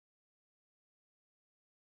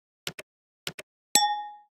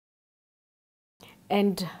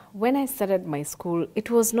And when I started my school, it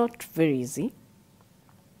was not very easy.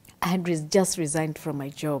 I had just resigned from my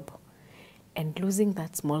job. And losing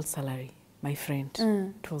that small salary, my friend,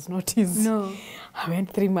 it was not easy. No. I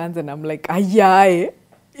went 3 months and I'm like, ayah,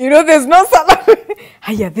 you know, there's no salary.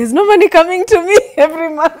 Ayah, there's no money coming to me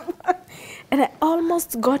every month. And I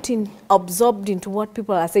almost got absorbed into what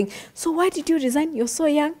people are saying. So why did you resign? You're so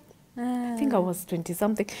young. I think I was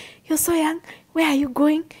 20-something. You're so young. Where are you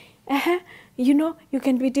going? You know, you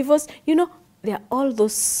can be divorced. You know, there are all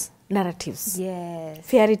those narratives. Yes.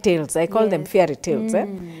 Fairy tales. I call them fairy tales.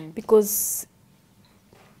 Because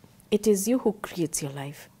it is you who creates your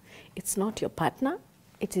life. It's not your partner.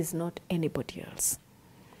 It is not anybody else.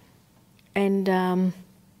 And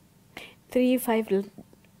 3-5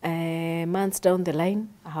 months down the line,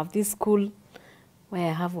 I have this school where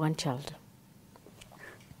I have one child.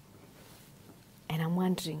 And I'm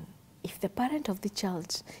wondering, if the parent of the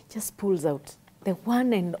child just pulls out, the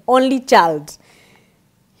one and only child,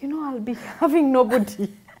 you know, I'll be having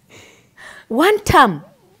nobody. One term.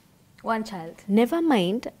 One child. Never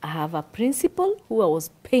mind, I have a principal who I was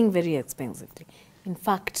paying very expensively. In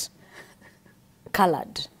fact,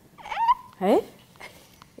 colored. Eh?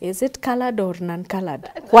 Is it colored or non-colored?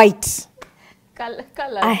 White. Colored.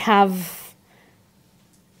 I have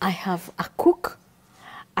a cook.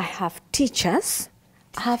 I have teachers.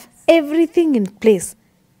 I have everything in place.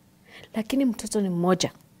 Lakini mtoto ni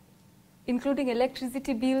mmoja. Including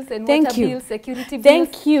electricity bills and Thank water you. bills, security bills.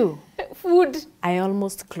 Thank you. Food. I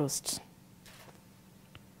almost closed.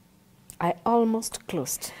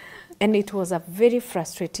 And it was a very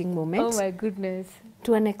frustrating moment. Oh my goodness.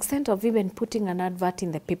 To an extent of even putting an advert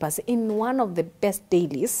in the papers in one of the best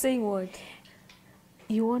dailies. Saying what?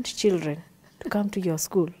 You want children to come to your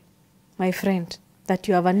school, my friend, that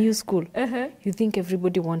you have a new school. You think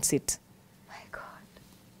everybody wants it. My God.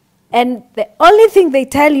 And the only thing they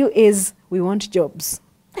tell you is, we want jobs.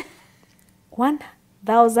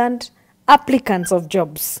 1,000 applicants of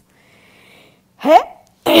jobs.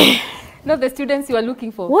 Not the students you are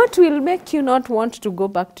looking for. What will make you not want to go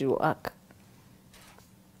back to work?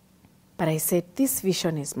 But I said, this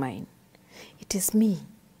vision is mine. It is me.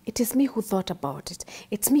 It is me who thought about it.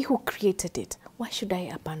 It's me who created it. Why should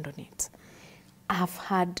I abandon it? I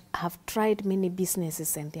have tried many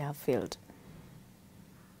businesses and they have failed.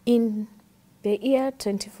 In the year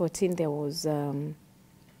 2014, there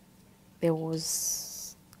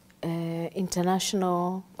was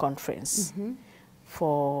international conference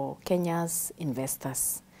for Kenya's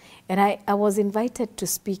investors. And I was invited to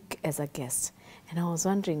speak as a guest. And I was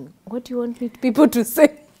wondering, what do you want people to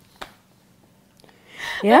say?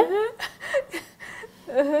 Yeah?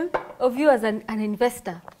 Of you as an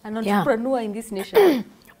investor, an entrepreneur in this nation.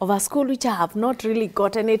 Of a school which I have not really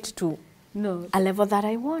gotten it to No. a level that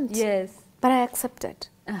I want. Yes. But I accepted.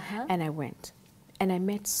 And I went. And I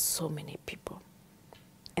met so many people.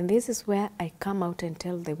 And this is where I come out and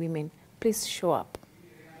tell the women, please show up.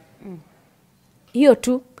 You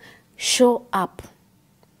too, show up.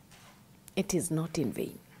 It is not in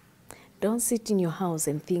vain. Don't sit in your house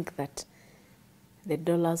and think that the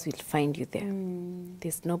dollars will find you there.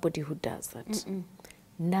 There's nobody who does that.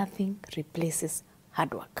 Nothing replaces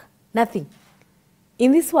hard work. Nothing.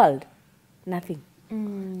 In this world, nothing.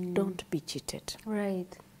 Don't be cheated. Right.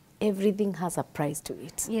 Everything has a price to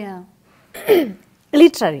it. Yeah.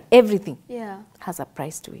 Literally, everything has a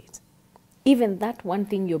price to it. Even that one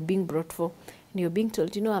thing you're being brought for, and you're being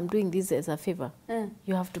told, you know, I'm doing this as a favor.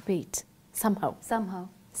 You have to pay it. Somehow.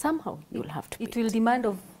 Somehow you'll have to pay it. It will demand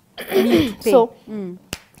of me to pay. So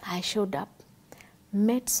I showed up,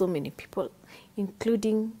 met so many people,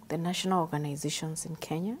 including the national organizations in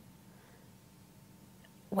Kenya,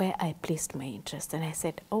 where I placed my interest. And I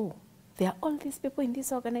said, oh, there are all these people in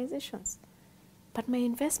these organizations, but my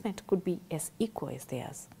investment could be as equal as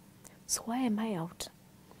theirs. So why am I out?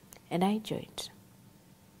 And I joined.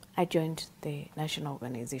 I joined the national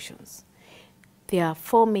organizations. There are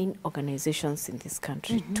 4 main organizations in this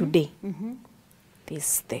country today.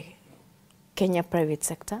 There's the Kenya Private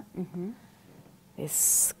Sector,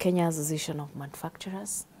 there's Kenya Association of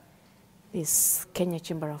Manufacturers, there's Kenya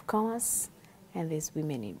Chamber of Commerce, and there's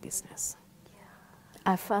Women in Business.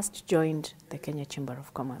 I first joined the Kenya Chamber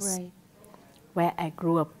of Commerce, where I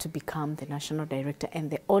grew up to become the national director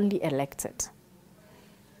and the only elected.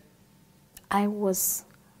 I was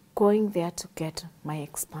going there to get my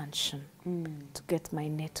expansion, to get my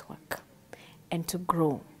network, and to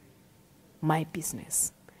grow my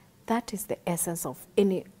business. That is the essence of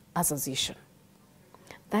any association.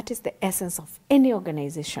 That is the essence of any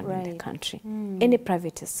organization in the country, any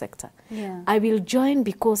private sector. I will join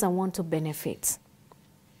because I want to benefit,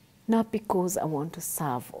 not because I want to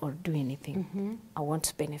serve or do anything. I want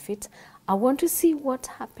to benefit. I want to see what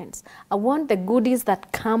happens. I want the goodies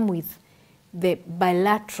that come with the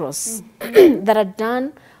bilaterals that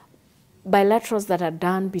are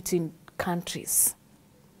done, between countries,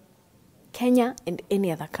 Kenya and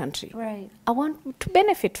any other country. Right. I want to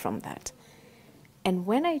benefit from that. And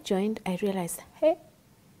when I joined, I realized, hey,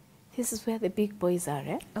 this is where the big boys are,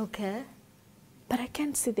 eh? Okay. But I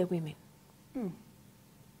can't see the women.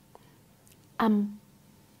 I'm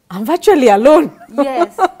virtually alone.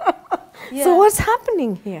 Yes. Yeah. So what's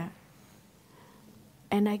happening here?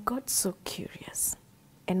 And I got so curious.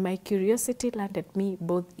 And my curiosity landed me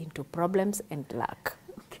both into problems and luck.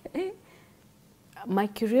 Okay. My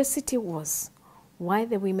curiosity was why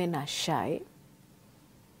the women are shy.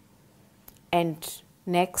 And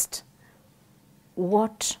next,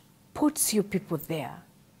 what puts you people there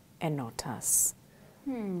and not us?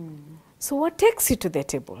 So what takes you to the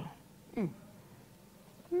table?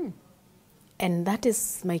 And that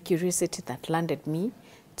is my curiosity that landed me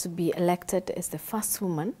to be elected as the first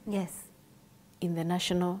woman Yes. in the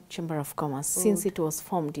National Chamber of Commerce since it was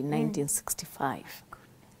formed in 1965.